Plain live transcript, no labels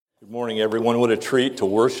Good morning, everyone. What a treat to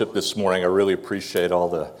worship this morning. I really appreciate all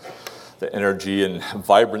the energy and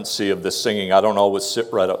vibrancy of the singing. I don't always sit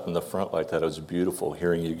right up in the front like that. It was beautiful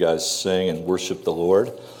hearing you guys sing and worship the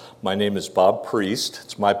Lord. My name is Bob Priest.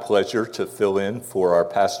 It's my pleasure to fill in for our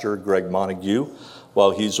pastor, Greg Montague,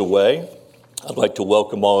 while he's away. I'd like to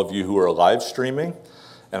welcome all of you who are live streaming.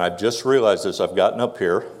 And I've just realized as I've gotten up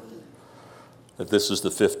here that this is the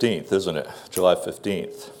 15th, isn't it? July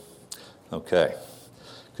 15th. Okay.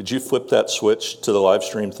 Could you flip that switch to the live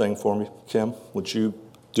stream thing for me, Kim? Would you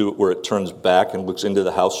do it where it turns back and looks into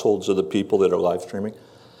the households of the people that are live streaming?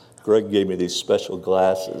 Greg gave me these special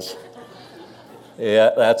glasses.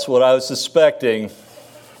 Yeah, that's what I was suspecting.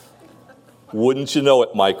 Wouldn't you know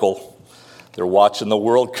it, Michael? They're watching the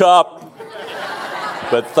World Cup.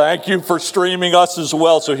 But thank you for streaming us as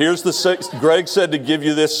well. So here's Greg said to give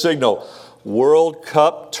you this signal. World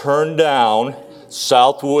Cup turn down,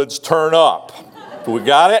 Southwoods turn up. We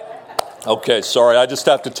got it? Okay, sorry, I just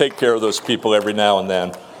have to take care of those people every now and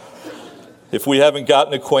then. If we haven't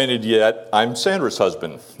gotten acquainted yet, I'm Sandra's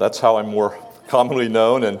husband. That's how I'm more commonly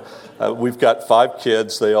known, and we've got 5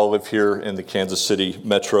 kids. They all live here in the Kansas City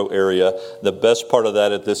metro area. The best part of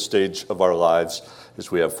that at this stage of our lives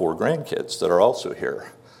is we have 4 grandkids that are also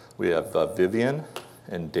here. We have Vivian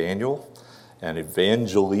and Daniel and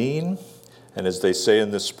Evangeline. And as they say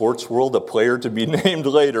in the sports world, a player to be named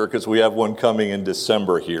later because we have one coming in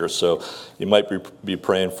December here. So you might be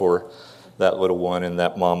praying for that little one and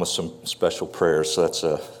that mom with some special prayers. So that's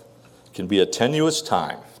can be a tenuous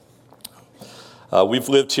time. We've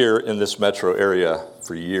lived here in this metro area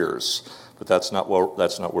for years, but that's not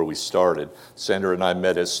where we started. Sandra and I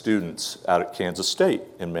met as students out at Kansas State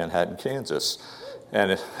in Manhattan, Kansas.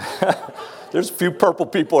 And there's a few purple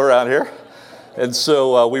people around here. And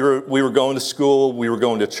so we were going to school, we were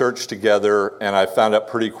going to church together, and I found out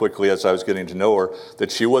pretty quickly as I was getting to know her that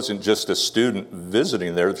she wasn't just a student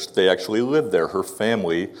visiting there, they actually lived there. Her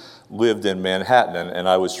family lived in Manhattan, and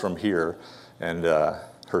I was from here. And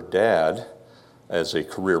her dad, as a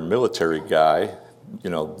career military guy, you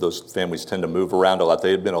know, those families tend to move around a lot.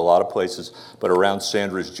 They had been a lot of places, but around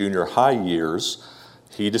Sandra's junior high years,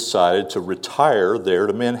 he decided to retire there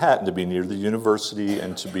to Manhattan, to be near the university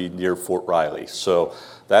and to be near Fort Riley. So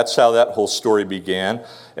that's how that whole story began.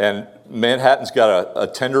 And Manhattan's got a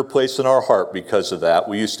tender place in our heart because of that.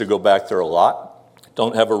 We used to go back there a lot.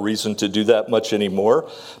 Don't have a reason to do that much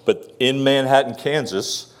anymore. But in Manhattan,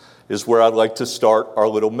 Kansas is where I'd like to start our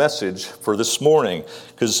little message for this morning.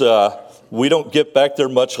 Because we don't get back there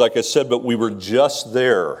much, like I said, but we were just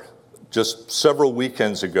there just several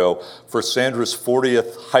weekends ago for Sandra's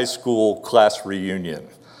 40th high school class reunion.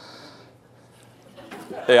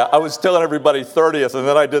 Yeah, I was telling everybody 30th, and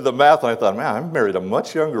then I did the math, and I thought, man, I married a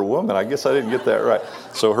much younger woman. I guess I didn't get that right.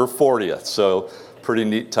 So her 40th, so pretty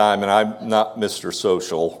neat time, and I'm not Mr.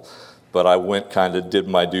 Social, but I went kind of did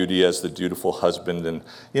my duty as the dutiful husband, and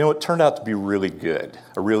you know, it turned out to be really good.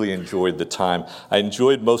 I really enjoyed the time. I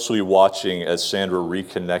enjoyed mostly watching as Sandra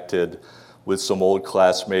reconnected with some old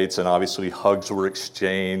classmates, and obviously hugs were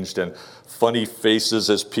exchanged and funny faces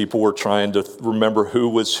as people were trying to remember who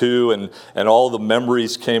was who, and all the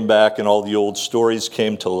memories came back and all the old stories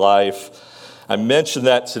came to life. I mentioned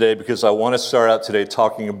that today because I want to start out today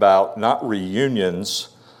talking about not reunions,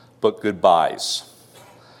 but goodbyes.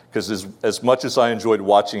 Because as much as I enjoyed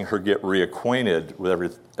watching her get reacquainted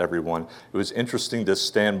with everyone, it was interesting to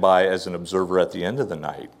stand by as an observer at the end of the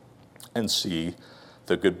night and see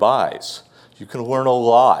the goodbyes. You can learn a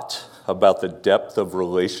lot about the depth of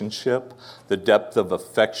relationship, the depth of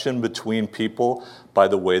affection between people by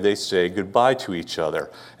the way they say goodbye to each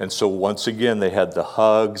other. And so once again, they had the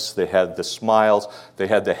hugs, they had the smiles, they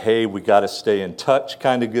had the, hey, we got to stay in touch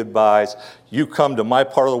kind of goodbyes. You come to my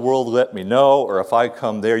part of the world, let me know, or if I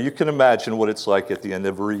come there, you can imagine what it's like at the end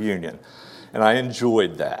of a reunion. And I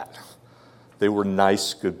enjoyed that. They were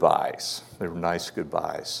nice goodbyes. They were nice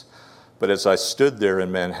goodbyes. But as I stood there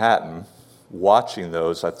in Manhattan, watching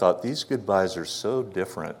those, I thought these goodbyes are so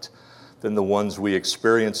different than the ones we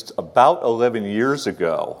experienced about 11 years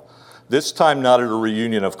ago. This time not at a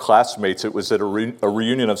reunion of classmates, it was at a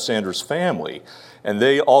reunion of Sandra's family. And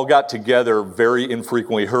they all got together very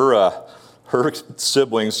infrequently. Her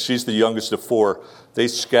siblings, she's the youngest of 4, they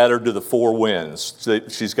scattered to the 4 winds.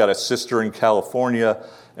 She's got a sister in California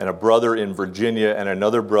and a brother in Virginia and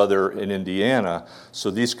another brother in Indiana.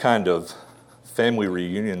 So these kind of family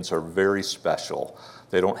reunions are very special.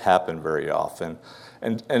 They don't happen very often.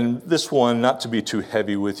 And this one, not to be too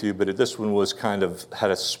heavy with you, but this one was kind of had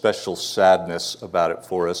a special sadness about it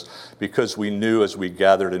for us because we knew as we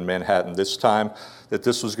gathered in Manhattan this time that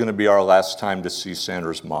this was going to be our last time to see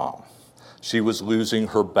Sandra's mom. She was losing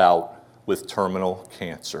her bout with terminal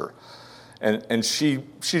cancer. And she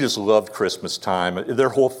just loved Christmas time. Their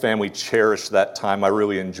whole family cherished that time. I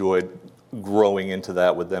really enjoyed growing into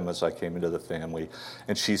that with them as I came into the family.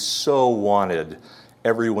 And she so wanted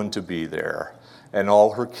everyone to be there. And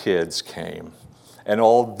all her kids came. And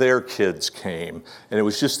all their kids came. And it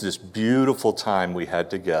was just this beautiful time we had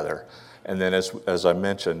together. And then as I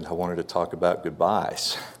mentioned, I wanted to talk about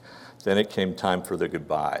goodbyes. Then it came time for the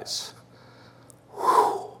goodbyes.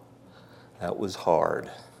 Whew. That was hard.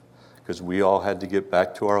 Because we all had to get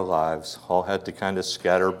back to our lives, all had to kind of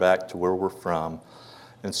scatter back to where we're from.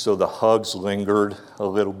 And so the hugs lingered a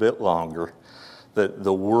little bit longer.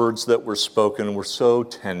 The words that were spoken were so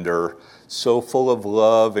tender, so full of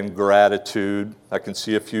love and gratitude. I can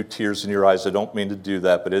see a few tears in your eyes. I don't mean to do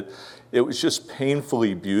that, but it was just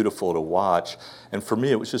painfully beautiful to watch. And for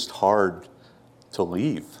me, it was just hard to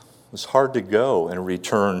leave. It was hard to go and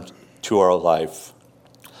return to our life.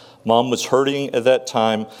 Mom was hurting at that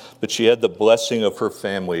time, but she had the blessing of her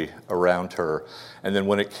family around her. And then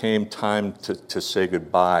when it came time to say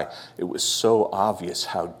goodbye, it was so obvious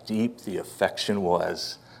how deep the affection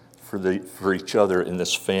was for each other in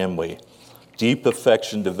this family. Deep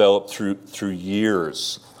affection developed through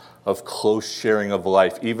years of close sharing of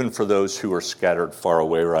life, even for those who are scattered far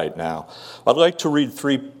away right now. I'd like to read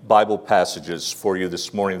 3 Bible passages for you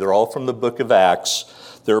this morning. They're all from the book of Acts.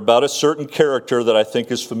 They're about a certain character that I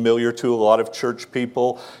think is familiar to a lot of church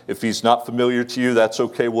people. If he's not familiar to you, that's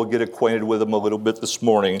okay. We'll get acquainted with him a little bit this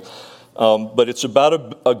morning. But it's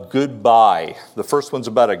about a goodbye. The first one's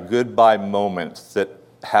about a goodbye moment that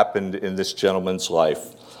happened in this gentleman's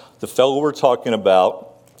life. The fellow we're talking about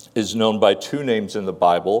is known by 2 names in the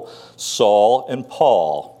Bible, Saul and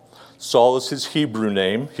Paul. Saul is his Hebrew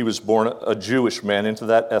name. He was born a Jewish man into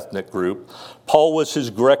that ethnic group. Paul was his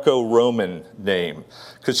Greco-Roman name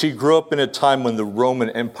because he grew up in a time when the Roman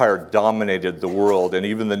Empire dominated the world and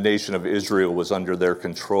even the nation of Israel was under their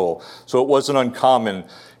control. So it wasn't uncommon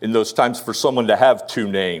in those times for someone to have 2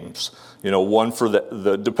 names. You know, one for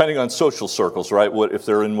the depending on social circles, right? What if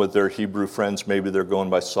they're in with their Hebrew friends, maybe they're going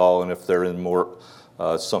by Saul, and if they're in more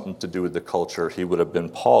something to do with the culture, he would have been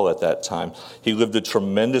Paul at that time. He lived a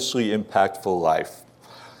tremendously impactful life.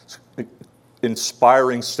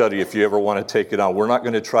 Inspiring study if you ever want to take it on. We're not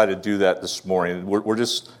going to try to do that this morning. We're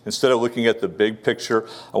just, instead of looking at the big picture,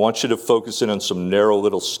 I want you to focus in on some narrow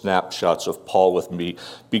little snapshots of Paul with me,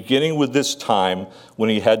 beginning with this time when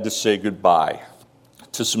he had to say goodbye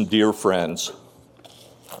to some dear friends.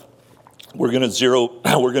 We're going to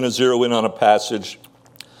zero in on a passage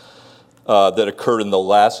that occurred in the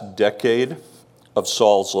last decade of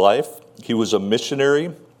Saul's life. He was a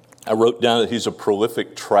missionary. I wrote down that he's a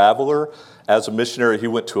prolific traveler. As a missionary, he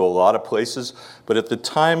went to a lot of places. But at the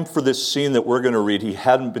time for this scene that we're going to read, he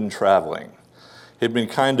hadn't been traveling. He'd been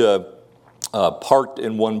kind of parked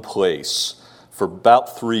in one place. For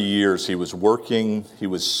about 3 years, he was working, he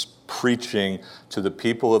was preaching to the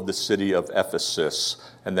people of the city of Ephesus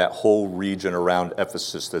and that whole region around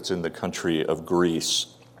Ephesus that's in the country of Greece.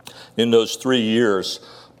 In those 3 years,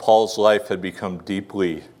 Paul's life had become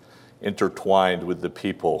deeply intertwined with the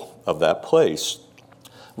people of that place.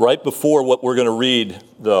 Right before what we're going to read,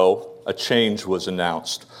 though, a change was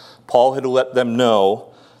announced. Paul had let them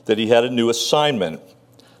know that he had a new assignment.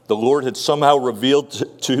 The Lord had somehow revealed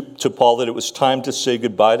to Paul that it was time to say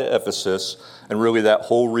goodbye to Ephesus and really that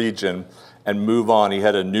whole region and move on. He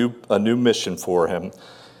had a new mission for him.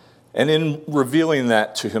 And in revealing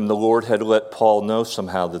that to him, the Lord had let Paul know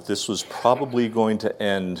somehow that this was probably going to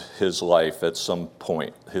end his life at some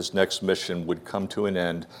point. His next mission would come to an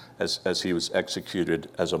end as he was executed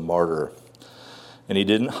as a martyr. And he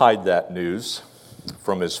didn't hide that news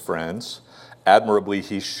from his friends. Admirably,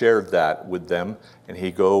 he shared that with them, and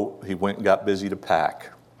he went and got busy to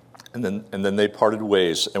pack. And then they parted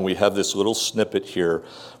ways, and we have this little snippet here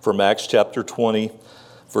from Acts chapter 20,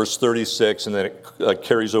 verse 36, and then it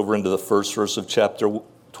carries over into the first verse of chapter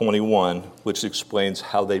 21, which explains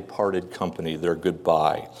how they parted company, their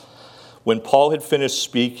goodbye. When Paul had finished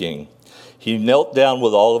speaking, he knelt down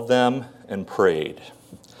with all of them and prayed.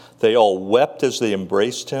 They all wept as they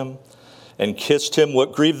embraced him and kissed him.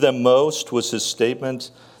 What grieved them most was his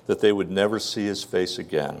statement that they would never see his face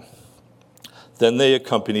again. Then they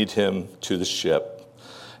accompanied him to the ship.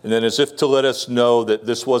 And then as if to let us know that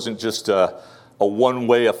this wasn't just a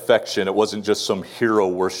one-way affection. It wasn't just some hero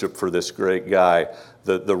worship for this great guy.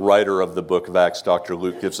 The writer of the book of Acts, Dr.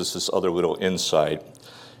 Luke, gives us this other little insight.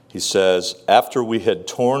 He says, after we had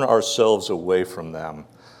torn ourselves away from them,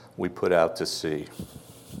 we put out to sea,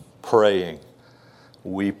 praying,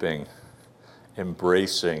 weeping,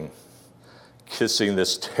 embracing, kissing,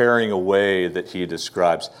 this tearing away that he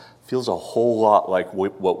describes, feels a whole lot like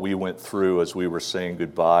what we went through as we were saying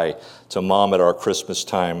goodbye to Mom at our Christmas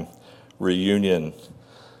time reunion.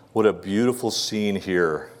 What a beautiful scene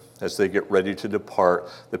here as they get ready to depart.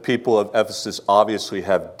 The people of Ephesus obviously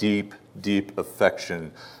have deep, deep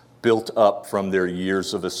affection built up from their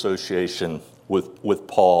years of association with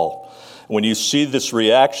Paul. When you see this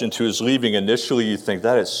reaction to his leaving, initially you think,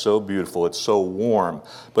 that is so beautiful, it's so warm.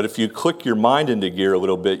 But if you click your mind into gear a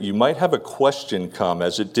little bit, you might have a question come,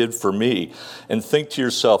 as it did for me, and think to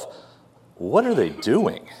yourself, what are they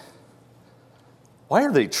doing? Why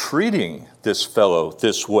are they treating this fellow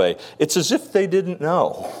this way? It's as if they didn't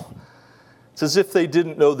know. It's as if they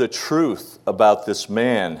didn't know the truth about this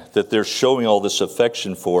man that they're showing all this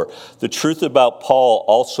affection for. The truth about Paul,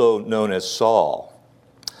 also known as Saul.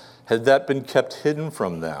 Had that been kept hidden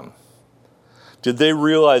from them? Did they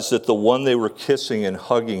realize that the one they were kissing and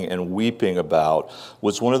hugging and weeping about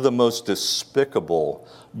was one of the most despicable,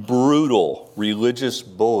 brutal religious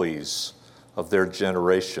bullies of their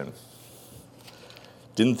generation?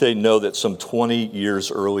 Didn't they know that some 20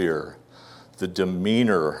 years earlier, the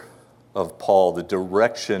demeanor of Paul, the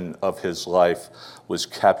direction of his life, was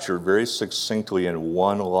captured very succinctly in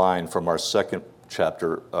one line from our second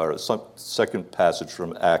passage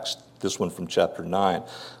from Acts, this one from chapter 9.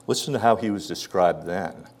 Listen to how he was described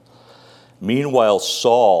then. Meanwhile,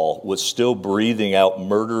 Saul was still breathing out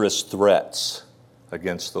murderous threats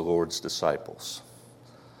against the Lord's disciples.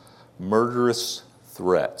 Murderous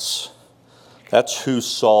threats. That's who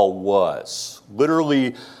Saul was.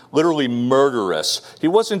 Literally murderous. He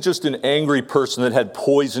wasn't just an angry person that had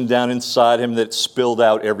poison down inside him that spilled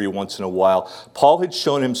out every once in a while. Paul had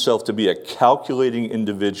shown himself to be a calculating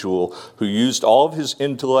individual who used all of his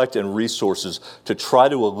intellect and resources to try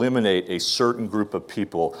to eliminate a certain group of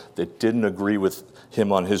people that didn't agree with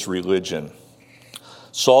him on his religion.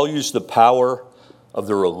 Saul used the power of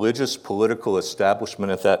the religious political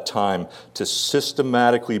establishment at that time to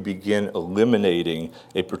systematically begin eliminating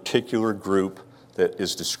a particular group that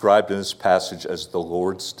is described in this passage as the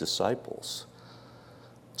Lord's disciples.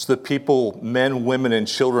 It's the people, men, women, and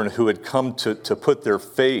children who had come to put their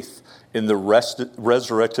faith in the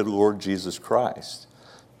resurrected Lord Jesus Christ.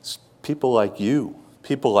 It's people like you,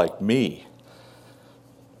 people like me.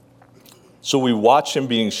 So we watch him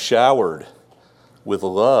being showered with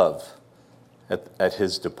love at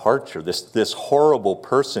his departure. This horrible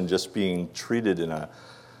person just being treated in a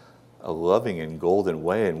loving and golden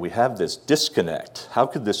way, and we have this disconnect. How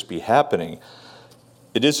could this be happening?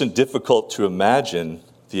 It isn't difficult to imagine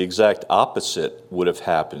the exact opposite would have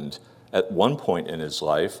happened at one point in his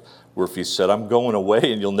life, where if he said, I'm going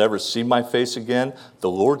away and you'll never see my face again, the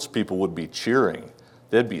Lord's people would be cheering.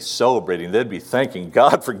 They'd be celebrating. They'd be thanking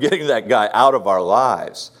God for getting that guy out of our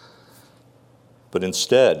lives. But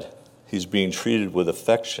instead, he's being treated with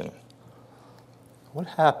affection. What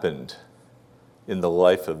happened in the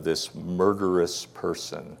life of this murderous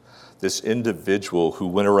person, this individual who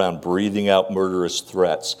went around breathing out murderous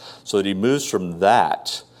threats, so that he moves from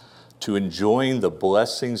that to enjoying the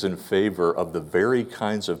blessings and favor of the very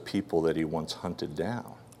kinds of people that he once hunted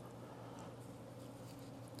down?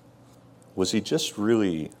 Was he just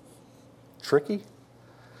really tricky?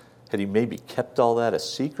 Had he maybe kept all that a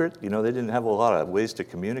secret? You know, they didn't have a lot of ways to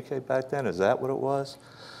communicate back then. Is that what it was?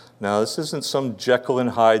 Now, this isn't some Jekyll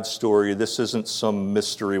and Hyde story. This isn't some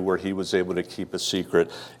mystery where he was able to keep a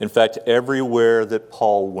secret. In fact, everywhere that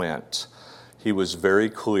Paul went, he was very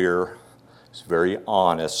clear, he was very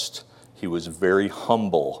honest, he was very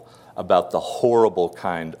humble about the horrible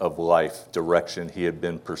kind of life direction he had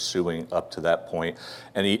been pursuing up to that point.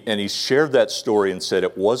 And he shared that story and said,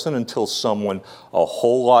 it wasn't until someone a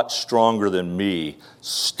whole lot stronger than me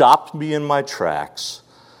stopped me in my tracks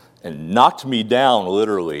and knocked me down,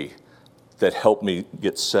 literally, that helped me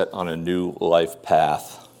get set on a new life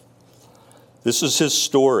path. This is his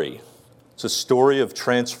story. It's a story of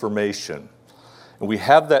transformation. And we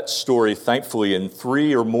have that story, thankfully, in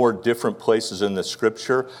 3 or more different places in the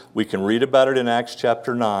Scripture. We can read about it in Acts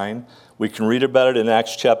chapter 9. We can read about it in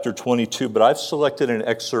Acts chapter 22. But I've selected an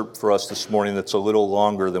excerpt for us this morning that's a little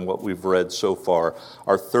longer than what we've read so far.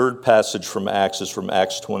 Our third passage from Acts is from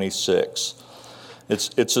Acts 26.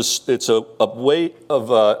 It's a way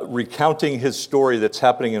of recounting his story that's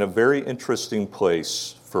happening in a very interesting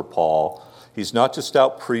place for Paul. He's not just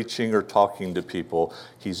out preaching or talking to people.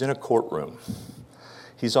 He's in a courtroom.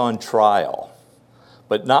 He's on trial,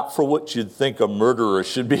 but not for what you'd think a murderer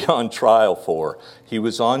should be on trial for. He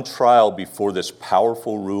was on trial before this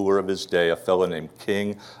powerful ruler of his day, a fellow named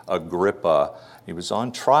King Agrippa. He was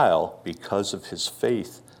on trial because of his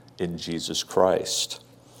faith in Jesus Christ.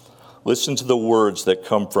 Listen to the words that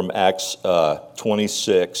come from Acts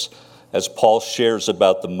 26 as Paul shares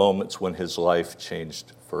about the moments when his life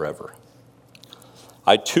changed forever.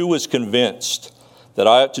 I too was convinced that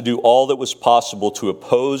I ought to do all that was possible to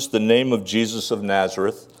oppose the name of Jesus of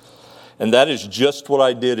Nazareth, and that is just what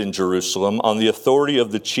I did in Jerusalem. On the authority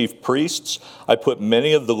of the chief priests, I put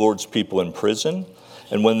many of the Lord's people in prison,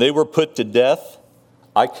 and when they were put to death,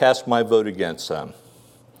 I cast my vote against them.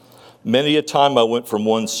 Many a time I went from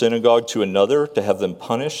one synagogue to another to have them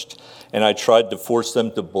punished, and I tried to force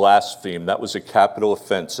them to blaspheme. That was a capital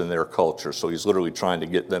offense in their culture, so he's literally trying to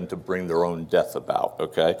get them to bring their own death about,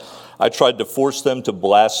 okay? I tried to force them to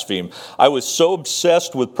blaspheme. I was so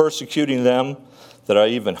obsessed with persecuting them that I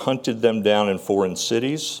even hunted them down in foreign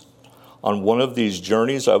cities. On one of these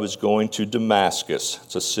journeys, I was going to Damascus.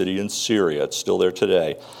 It's a city in Syria. It's still there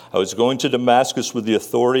today. I was going to Damascus with the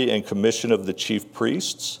authority and commission of the chief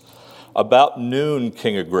priests. About noon,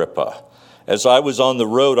 King Agrippa, as I was on the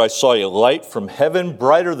road, I saw a light from heaven,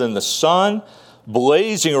 brighter than the sun,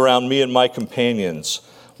 blazing around me and my companions.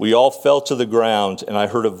 We all fell to the ground, and I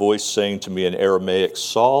heard a voice saying to me in Aramaic,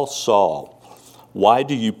 "Saul, Saul, why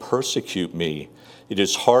do you persecute me? It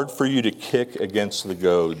is hard for you to kick against the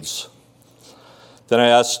goads." Then I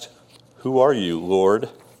asked, "Who are you, Lord?"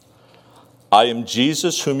 "I am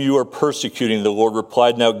Jesus whom you are persecuting," the Lord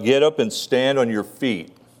replied. "Now get up and stand on your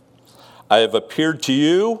feet. I have appeared to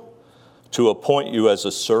you to appoint you as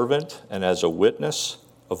a servant and as a witness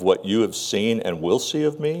of what you have seen and will see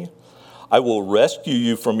of me. I will rescue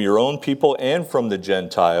you from your own people and from the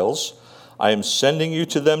Gentiles. I am sending you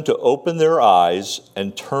to them to open their eyes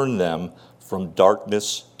and turn them from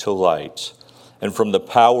darkness to light, and from the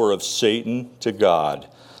power of Satan to God,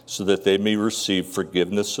 so that they may receive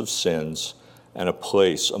forgiveness of sins and a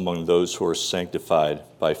place among those who are sanctified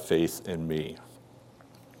by faith in me."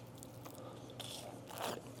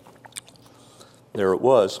 There it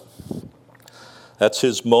was. That's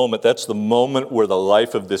his moment. That's the moment where the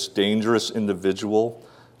life of this dangerous individual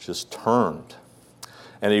just turned.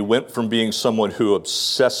 And he went from being someone who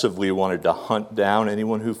obsessively wanted to hunt down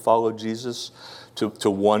anyone who followed Jesus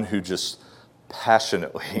to one who just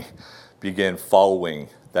passionately began following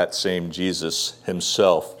that same Jesus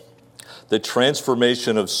himself. The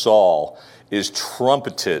transformation of Saul is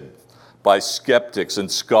trumpeted by skeptics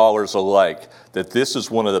and scholars alike, that this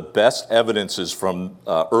is one of the best evidences from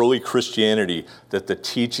early Christianity that the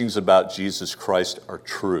teachings about Jesus Christ are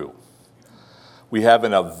true. We have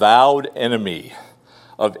an avowed enemy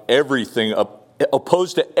of everything,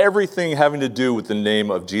 opposed to everything having to do with the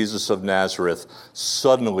name of Jesus of Nazareth,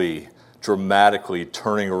 suddenly, dramatically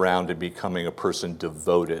turning around and becoming a person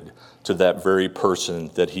devoted to that very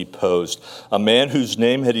person that he posed. A man whose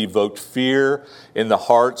name had evoked fear in the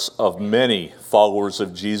hearts of many followers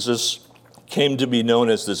of Jesus came to be known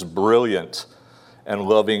as this brilliant and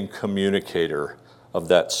loving communicator of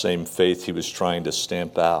that same faith he was trying to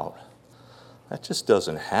stamp out. That just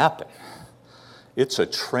doesn't happen. It's a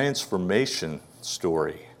transformation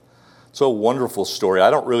story. It's a wonderful story. I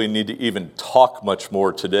don't really need to even talk much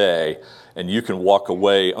more today, and you can walk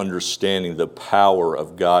away understanding the power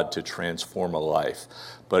of God to transform a life.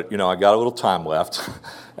 But, I got a little time left,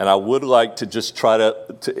 and I would like to just try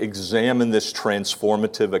to examine this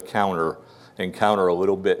transformative encounter a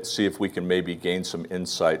little bit, see if we can maybe gain some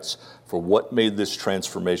insights for what made this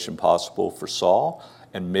transformation possible for Saul,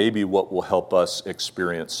 and maybe what will help us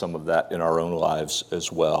experience some of that in our own lives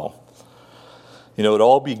as well. It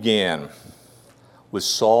all began with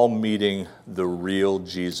Saul meeting the real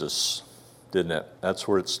Jesus, didn't it? That's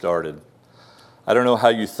where it started. I don't know how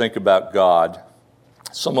you think about God.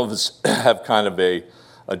 Some of us have kind of a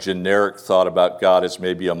generic thought about God as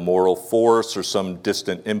maybe a moral force or some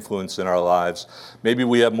distant influence in our lives. Maybe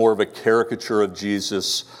we have more of a caricature of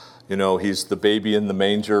Jesus. He's the baby in the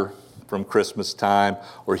manger from Christmas time,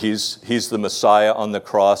 or he's the Messiah on the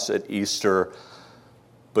cross at Easter.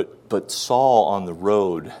 But Saul on the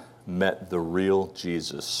road met the real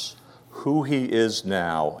Jesus, who he is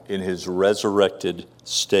now in his resurrected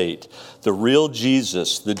state. The real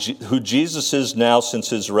Jesus, who Jesus is now since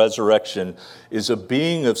his resurrection, is a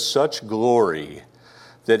being of such glory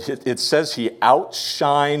that it says he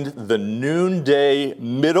outshined the noonday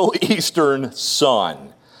Middle Eastern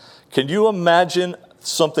sun. Can you imagine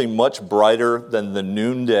something much brighter than the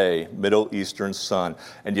noonday Middle Eastern sun?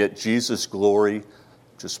 And yet Jesus' glory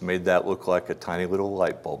just made that look like a tiny little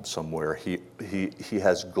light bulb somewhere. He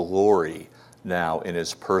has glory now in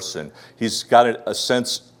his person. He's got a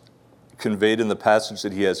sense conveyed in the passage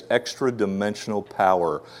that he has extra dimensional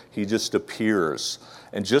power. He just appears.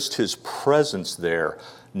 And just his presence there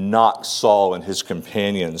knocked Saul and his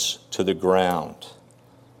companions to the ground.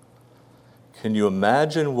 Can you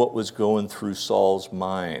imagine what was going through Saul's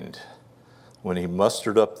mind when he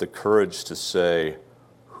mustered up the courage to say,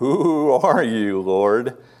 "Who are you,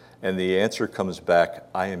 Lord?" And the answer comes back,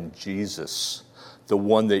 "I am Jesus, the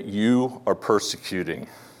one that you are persecuting."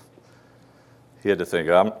 He had to think,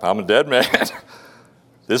 I'm a dead man.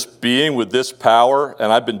 This being with this power,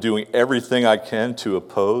 and I've been doing everything I can to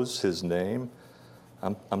oppose his name,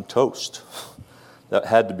 I'm toast. That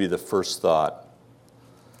had to be the first thought.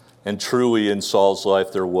 And truly in Saul's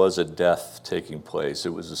life, there was a death taking place.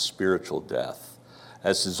 It was a spiritual death,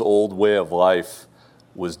 as his old way of life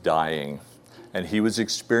was dying. And he was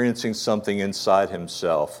experiencing something inside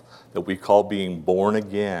himself that we call being born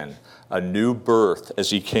again, a new birth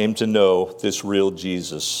as he came to know this real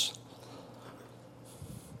Jesus.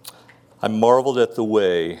 I marveled at the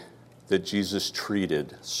way that Jesus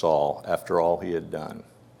treated Saul after all he had done.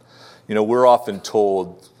 You know, we're often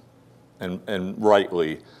told, and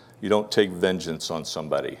rightly, you don't take vengeance on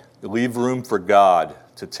somebody. You leave room for God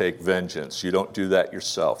to take vengeance. You don't do that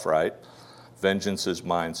yourself, right? Vengeance is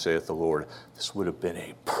mine, saith the Lord. This would have been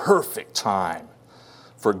a perfect time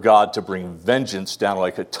for God to bring vengeance down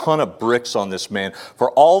like a ton of bricks on this man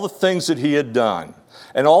for all the things that he had done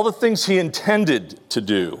and all the things he intended to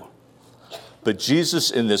do. But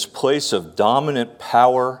Jesus, in this place of dominant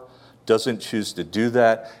power, doesn't choose to do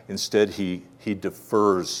that. Instead, he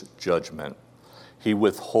defers judgment. He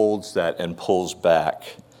withholds that and pulls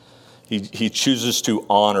back. He chooses to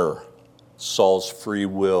honor Saul's free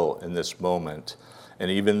will in this moment,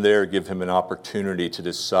 and even there give him an opportunity to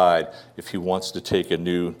decide if he wants to take a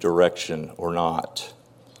new direction or not.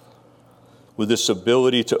 With this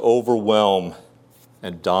ability to overwhelm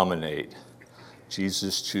and dominate,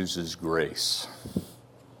 Jesus chooses grace.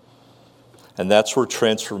 And that's where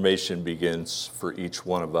transformation begins for each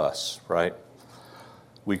one of us, right?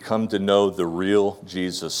 We come to know the real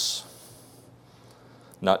Jesus,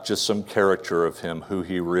 not just some caricature of him, who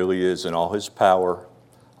he really is in all his power,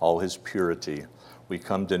 all his purity. We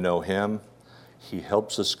come to know him. He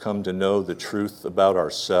helps us come to know the truth about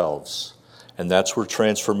ourselves. And that's where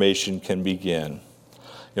transformation can begin.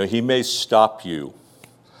 You know, he may stop you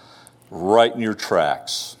right in your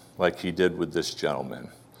tracks, like he did with this gentleman.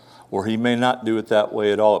 Or he may not do it that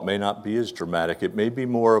way at all. It may not be as dramatic. It may be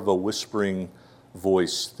more of a whispering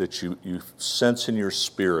voice that you sense in your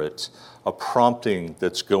spirit, a prompting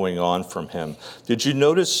that's going on from him. Did you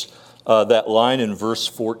notice that line in verse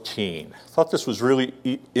 14? I thought this was really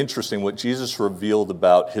interesting, what Jesus revealed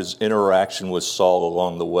about his interaction with Saul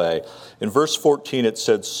along the way. In verse 14 it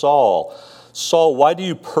said, Saul, Saul, why do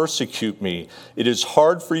you persecute me? It is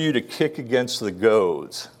hard for you to kick against the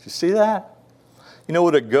goads. Did you see that? You know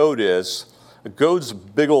what a goad is? A goad's a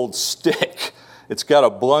big old stick. It's got a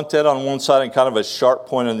blunt end on one side and kind of a sharp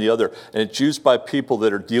point on the other. And it's used by people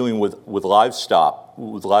that are dealing with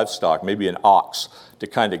livestock, maybe an ox, to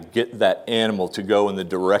kind of get that animal to go in the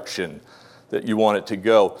direction that you want it to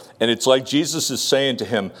go. And it's like Jesus is saying to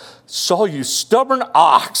him, Saul, you stubborn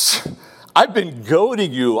ox, I've been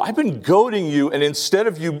goading you. And instead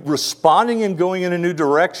of you responding and going in a new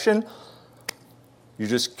direction, you're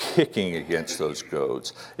just kicking against those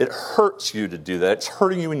goads. It hurts you to do that. It's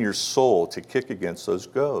hurting you in your soul to kick against those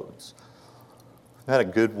goads. Isn't that a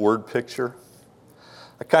good word picture?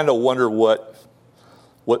 I kind of wonder what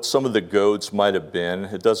some of the goads might have been.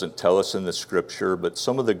 It doesn't tell us in the scripture, but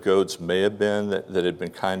some of the goads may have been that had been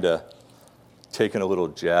kind of taking a little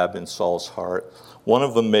jab in Saul's heart. One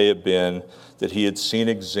of them may have been that he had seen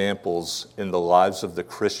examples in the lives of the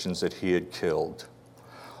Christians that he had killed,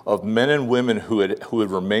 of men and women who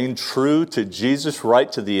had remained true to Jesus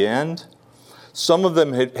right to the end. Some of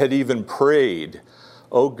them had even prayed,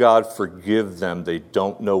 oh God, forgive them. They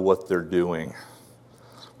don't know what they're doing.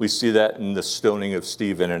 We see that in the stoning of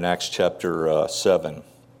Stephen in Acts chapter 7.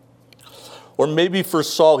 Or maybe for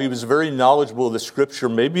Saul, he was very knowledgeable of the scripture.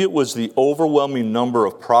 Maybe it was the overwhelming number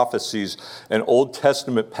of prophecies and Old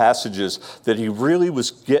Testament passages that he really was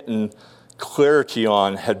getting clarity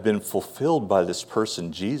on had been fulfilled by this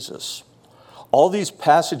person, Jesus. All these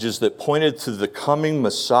passages that pointed to the coming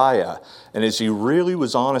Messiah, and as he really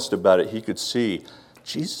was honest about it, he could see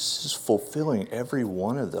Jesus is fulfilling every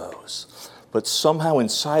one of those. But somehow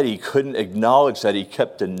inside he couldn't acknowledge that. He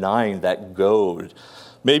kept denying that goad.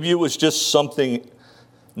 Maybe it was just something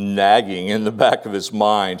nagging in the back of his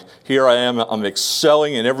mind. Here I am, I'm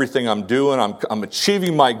excelling in everything I'm doing, I'm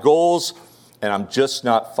achieving my goals, and I'm just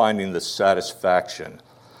not finding the satisfaction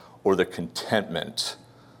or the contentment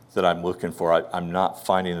that I'm looking for. I'm not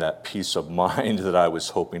finding that peace of mind that I was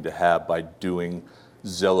hoping to have by doing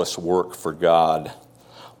zealous work for God.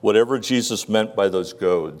 Whatever Jesus meant by those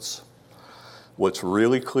goads, What's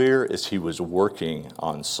really clear is he was working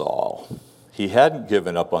on Saul. He hadn't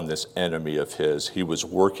given up on this enemy of his. He was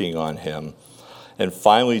working on him. And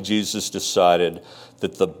finally, Jesus decided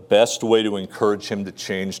that the best way to encourage him to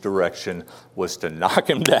change direction was to knock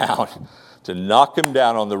him down,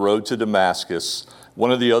 on the road to Damascus.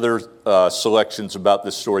 One of the other selections about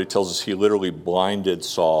this story tells us he literally blinded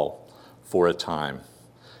Saul for a time.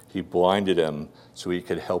 He blinded him so he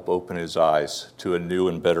could help open his eyes to a new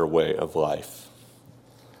and better way of life.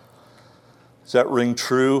 Does that ring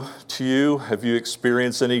true to you? Have you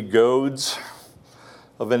experienced any goads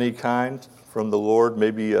of any kind from the Lord?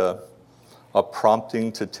 Maybe a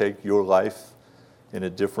prompting to take your life in a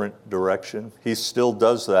different direction? He still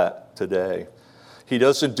does that today. He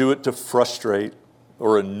doesn't do it to frustrate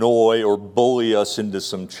or annoy or bully us into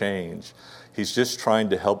some change. He's just trying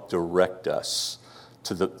to help direct us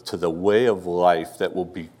to the way of life that will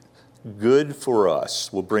be good for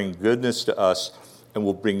us, will bring goodness to us, and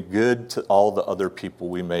will bring good to all the other people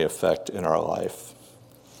we may affect in our life.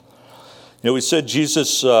 We said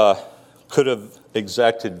Jesus could have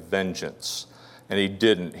exacted vengeance, and he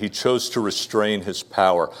didn't. He chose to restrain his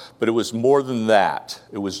power. But it was more than that.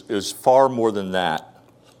 It was far more than that.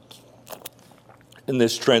 In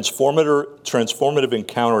this transformative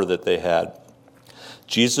encounter that they had,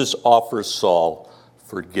 Jesus offers Saul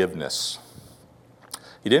forgiveness.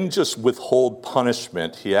 He didn't just withhold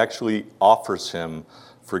punishment, he actually offers him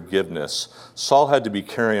forgiveness. Saul had to be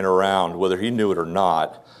carrying around, whether he knew it or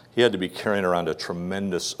not, he had to be carrying around a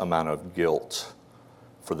tremendous amount of guilt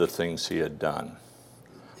for the things he had done.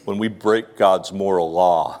 When we break God's moral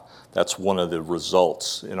law, that's one of the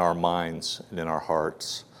results in our minds and in our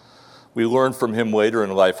hearts. We learn from him later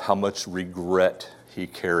in life how much regret he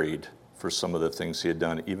carried for some of the things he had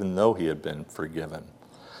done, even though he had been forgiven.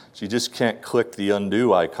 So you just can't click the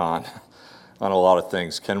undo icon on a lot of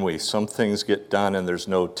things, can we? Some things get done and there's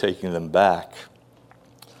no taking them back.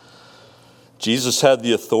 Jesus had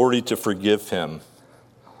the authority to forgive him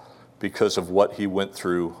because of what he went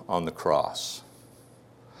through on the cross.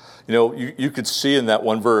 You could see in that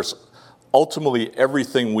one verse, ultimately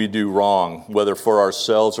everything we do wrong, whether for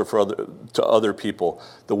ourselves or to other people,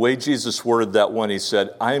 the way Jesus worded that one, he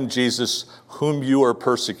said, "I am Jesus whom you are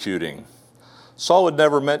persecuting." Saul had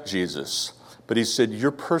never met Jesus, but he said, "You're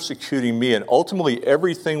persecuting me." And ultimately,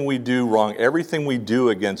 everything we do wrong, everything we do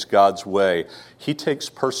against God's way, he takes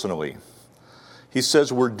personally. He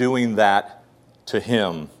says we're doing that to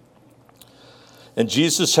him. And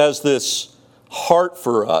Jesus has this heart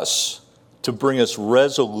for us to bring us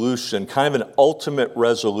resolution, kind of an ultimate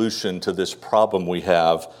resolution to this problem we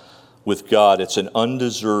have with God. It's an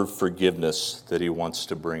undeserved forgiveness that he wants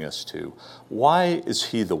to bring us to. Why is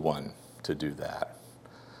he the one to do that?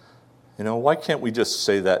 Why can't we just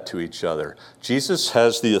say that to each other? Jesus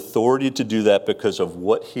has the authority to do that because of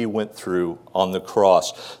what he went through on the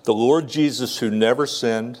cross. The Lord Jesus, who never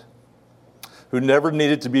sinned, who never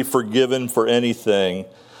needed to be forgiven for anything,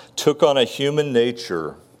 took on a human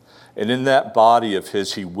nature, and in that body of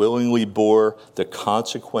his, he willingly bore the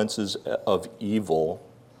consequences of evil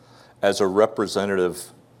as a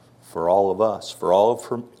representative for all of us, for all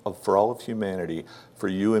of humanity, for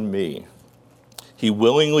you and me. He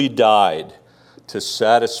willingly died to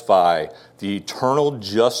satisfy the eternal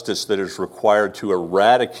justice that is required to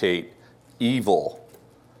eradicate evil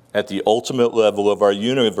at the ultimate level of our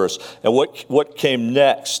universe. And what came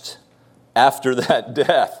next after that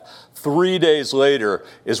death, 3 days later,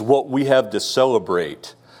 is what we have to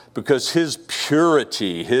celebrate, because his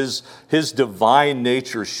purity, his divine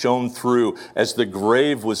nature shone through as the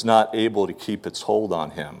grave was not able to keep its hold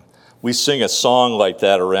on him. We sing a song like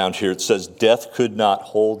that around here. It says, "Death could not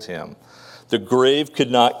hold him. The grave could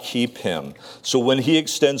not keep him." So when he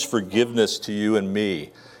extends forgiveness to you and me,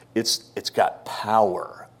 it's got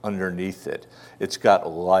power underneath it. It's got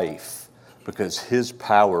life, because his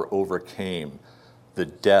power overcame the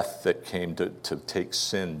death that came to take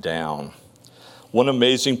sin down. One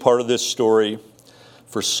amazing part of this story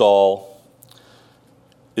for Saul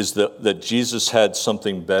is that Jesus had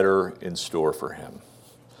something better in store for him.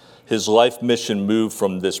 His life mission moved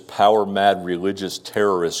from this power-mad religious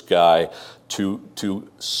terrorist guy to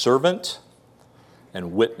servant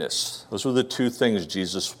and witness. Those were the two things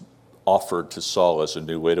Jesus offered to Saul as a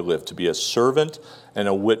new way to live, to be a servant and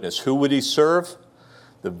a witness. Who would he serve?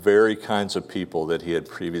 The very kinds of people that he had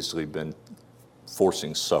previously been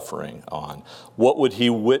forcing suffering on. What would he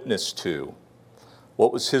witness to?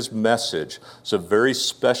 What was his message? It's a very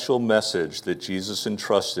special message that Jesus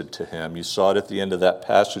entrusted to him. You saw it at the end of that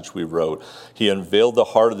passage we wrote. He unveiled the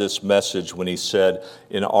heart of this message when he said,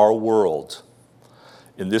 in our world,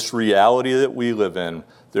 In this reality that we live in,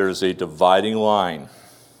 there is a dividing line.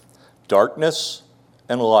 Darkness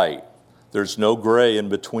and light. There's no gray in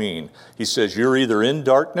between. He says you're either in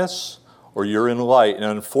darkness or you're in light. And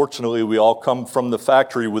unfortunately, we all come from the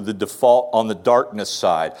factory with the default on the darkness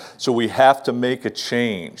side. So we have to make a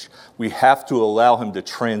change. We have to allow him to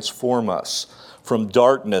transform us from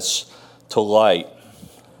darkness to light.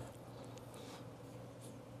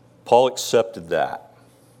 Paul accepted that.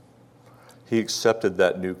 He accepted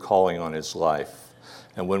that new calling on his life.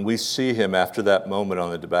 And when we see him after that moment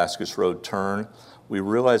on the Damascus Road turn, we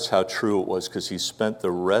realize how true it was, because he spent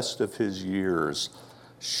the rest of his years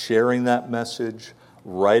sharing that message,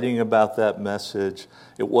 writing about that message.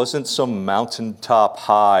 It wasn't some mountaintop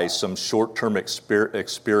high, some short-term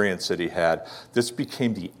experience that he had. This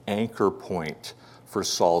became the anchor point for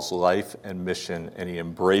Saul's life and mission, and he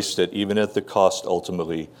embraced it even at the cost,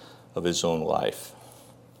 ultimately, of his own life.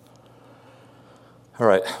 All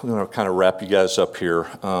right, I'm going to kind of wrap you guys up here.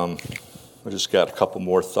 I just got a couple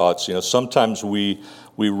more thoughts. You know, sometimes we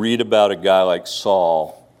read about a guy like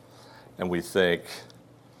Saul, and we think,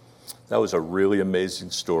 that was a really amazing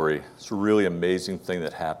story. It's a really amazing thing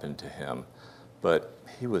that happened to him. But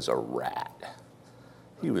he was a rat.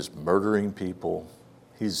 He was murdering people.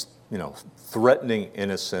 He's, threatening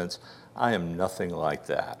innocence. I am nothing like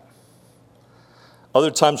that.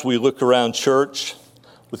 Other times we look around church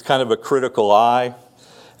with kind of a critical eye,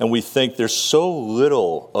 and we think there's so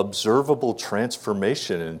little observable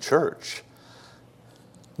transformation in church.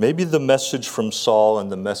 Maybe the message from Saul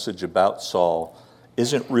and the message about Saul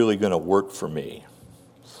isn't really going to work for me.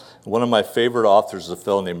 One of my favorite authors is a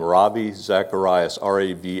fellow named Ravi Zacharias,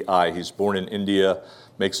 R-A-V-I. He's born in India,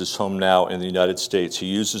 makes his home now in the United States. He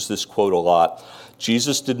uses this quote a lot.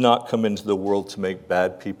 Jesus did not come into the world to make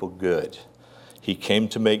bad people good. He came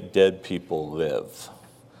to make dead people live.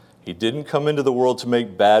 He didn't come into the world to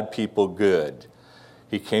make bad people good.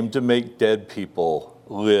 He came to make dead people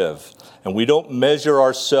live. And we don't measure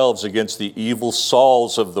ourselves against the evil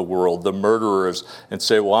Sauls of the world, the murderers, and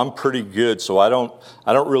say, well, I'm pretty good, so I don't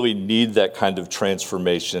really need that kind of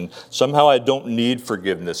transformation. Somehow I don't need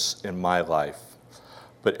forgiveness in my life.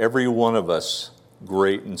 But every one of us,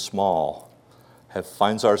 great and small,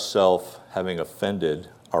 finds ourselves having offended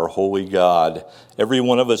our holy God. Every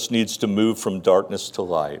one of us needs to move from darkness to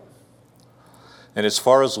light. And as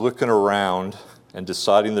far as looking around and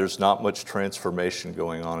deciding there's not much transformation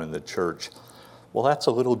going on in the church, well, that's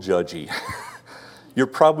a little judgy. You're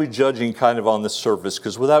probably judging kind of on the surface,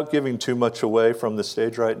 because without giving too much away from the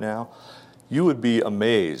stage right now, you would be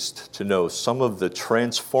amazed to know some of the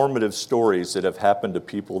transformative stories that have happened to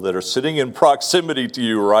people that are sitting in proximity to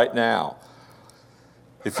you right now.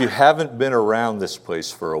 If you haven't been around this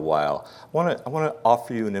place for a while, I want to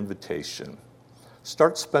offer you an invitation.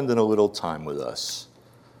 Start spending a little time with us.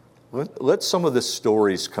 Let some of the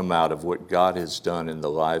stories come out of what God has done in the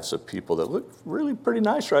lives of people that look really pretty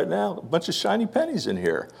nice right now. A bunch of shiny pennies in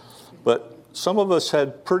here. But some of us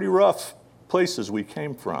had pretty rough places we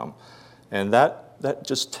came from. And that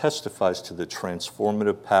just testifies to the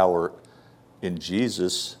transformative power in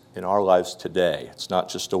Jesus in our lives today. It's not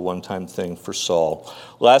just a one-time thing for Saul.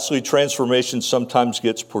 Lastly, transformation sometimes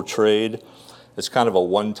gets portrayed as kind of a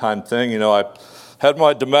one-time thing. I had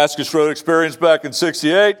my Damascus Road experience back in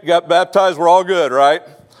 '68, got baptized, we're all good, right?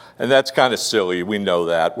 And that's kind of silly. We know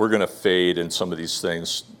that. We're going to fade in some of these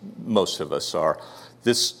things. Most of us are.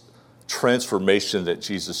 This transformation that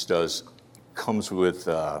Jesus does comes with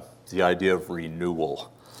the idea of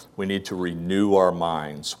renewal. We need to renew our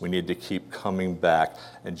minds. We need to keep coming back.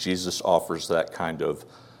 And Jesus offers that kind of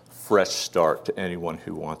fresh start to anyone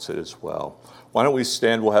who wants it as well. Why don't we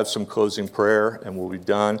stand? We'll have some closing prayer and we'll be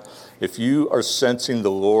done. If you are sensing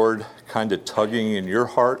the Lord kind of tugging in your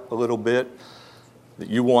heart a little bit, that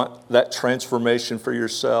you want that transformation for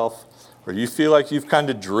yourself, or you feel like you've kind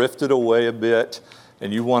of drifted away a bit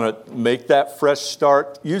and you want to make that fresh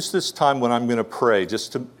start, use this time when I'm going to pray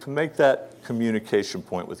just to make that communication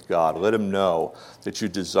point with God. Let him know that you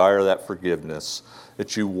desire that forgiveness,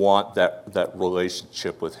 that you want that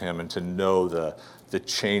relationship with him, and to know the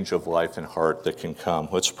change of life and heart that can come.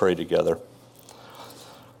 Let's pray together.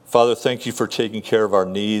 Father, thank you for taking care of our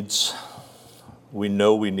needs. We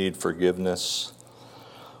know we need forgiveness.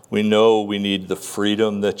 We know we need the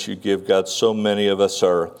freedom that you give, God. So many of us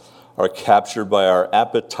are captured by our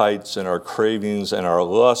appetites and our cravings and our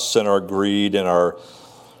lusts and our greed and our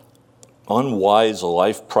unwise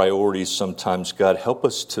life priorities sometimes. God, help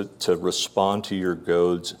us to respond to your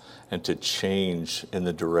goads and to change in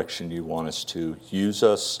the direction you want us to. Use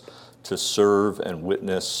us to serve and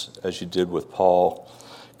witness as you did with Paul.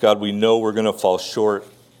 God, we know we're going to fall short.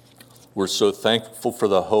 We're so thankful for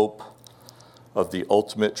the hope of the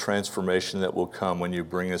ultimate transformation that will come when you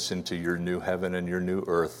bring us into your new heaven and your new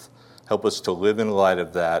earth. Help us to live in light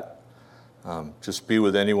of that. Just be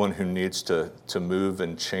with anyone who needs to move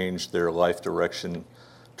and change their life direction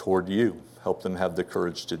toward you. Help them have the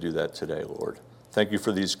courage to do that today, Lord. Thank you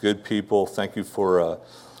for these good people. Thank you for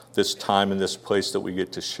this time and this place that we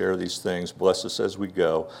get to share these things. Bless us as we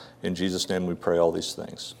go. In Jesus' name we pray all these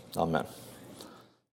things. Amen.